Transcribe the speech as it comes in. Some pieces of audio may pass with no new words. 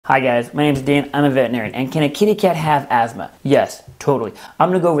Hi guys, my name is Dan, I'm a veterinarian, and can a kitty cat have asthma? Yes, totally. I'm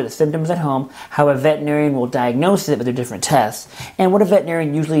going to go over the symptoms at home, how a veterinarian will diagnose it with their different tests, and what a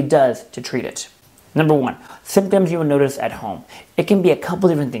veterinarian usually does to treat it. Number one, symptoms you will notice at home. It can be a couple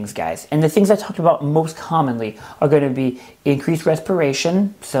different things, guys, and the things I talked about most commonly are going to be increased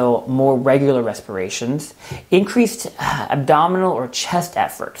respiration, so more regular respirations, increased abdominal or chest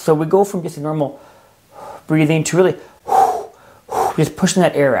effort, so we go from just a normal breathing to really just pushing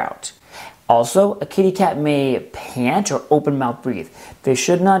that air out. Also, a kitty cat may pant or open mouth breathe. They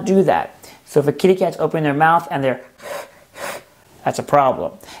should not do that. So if a kitty cat's opening their mouth and that's a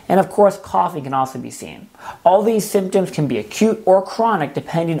problem. And of course, coughing can also be seen. All these symptoms can be acute or chronic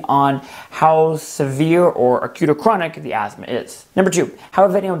depending on how severe or acute or chronic the asthma is. Number two, how a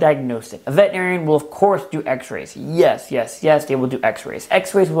veterinarian will diagnose it. A veterinarian will of course do x-rays. Yes, they will do x-rays.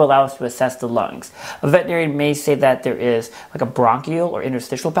 X-rays will allow us to assess the lungs. A veterinarian may say that there is like a bronchial or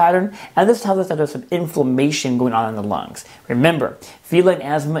interstitial pattern, and this tells us that there's some inflammation going on in the lungs. Remember, feline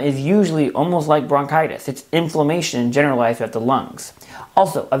asthma is usually almost like bronchitis. It's inflammation generalized throughout the lungs.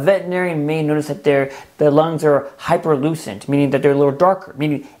 Also, a veterinarian may notice that the lungs are hyperlucent, meaning that they're a little darker,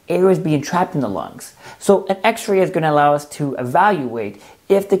 meaning air is being trapped in the lungs. So an x-ray is going to allow us to evaluate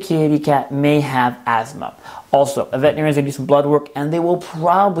if the kitty cat may have asthma. Also, a veterinarian is going to do some blood work, and they will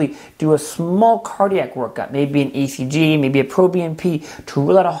probably do a small cardiac workup, maybe an ECG, maybe a pro-BNP to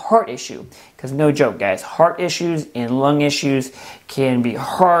rule out a heart issue. Because no joke, guys, heart issues and lung issues can be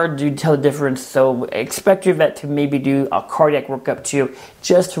hard to tell the difference, so expect your vet to maybe do a cardiac workup too,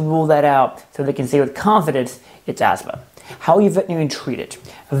 just to rule that out so they can say with confidence it's asthma. How will your veterinarian treat it?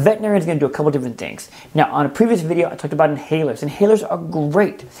 A veterinarian is going to do a couple different things. Now, on a previous video, I talked about inhalers. Inhalers are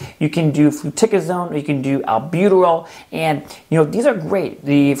great. You can do fluticasone, or you can do albuterol, and these are great.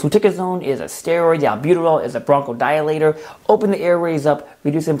 The fluticasone is a steroid, the albuterol is a bronchodilator. Open the airways up,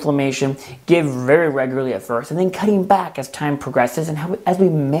 reduce inflammation, give very regularly at first, and then cutting back as time progresses and as we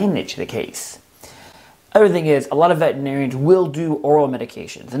manage the case. Other thing is, a lot of veterinarians will do oral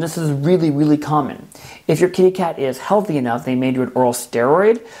medications, and this is really common. If your kitty cat is healthy enough, they may do an oral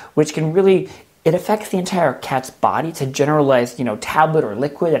steroid, which can it affects the entire cat's body. It's a generalized, tablet or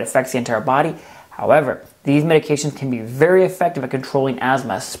liquid that affects the entire body. However, these medications can be very effective at controlling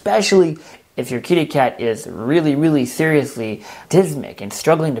asthma, especially if your kitty cat is really seriously dyspneic and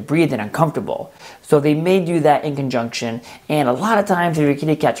struggling to breathe and uncomfortable. So they may do that in conjunction, and a lot of times if your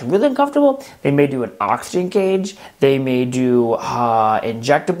kitty cat's really uncomfortable, they may do an oxygen cage, they may do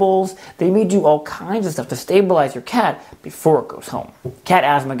injectables, they may do all kinds of stuff to stabilize your cat before it goes home. Cat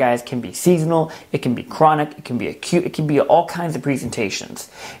asthma, guys, can be seasonal, it can be chronic, it can be acute, it can be all kinds of presentations.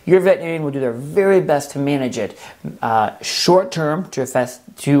 Your veterinarian will do their very best to manage it short term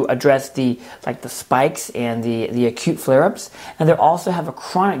to address the spikes and the acute flare-ups, and they'll also have a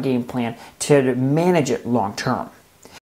chronic game plan to manage it long term.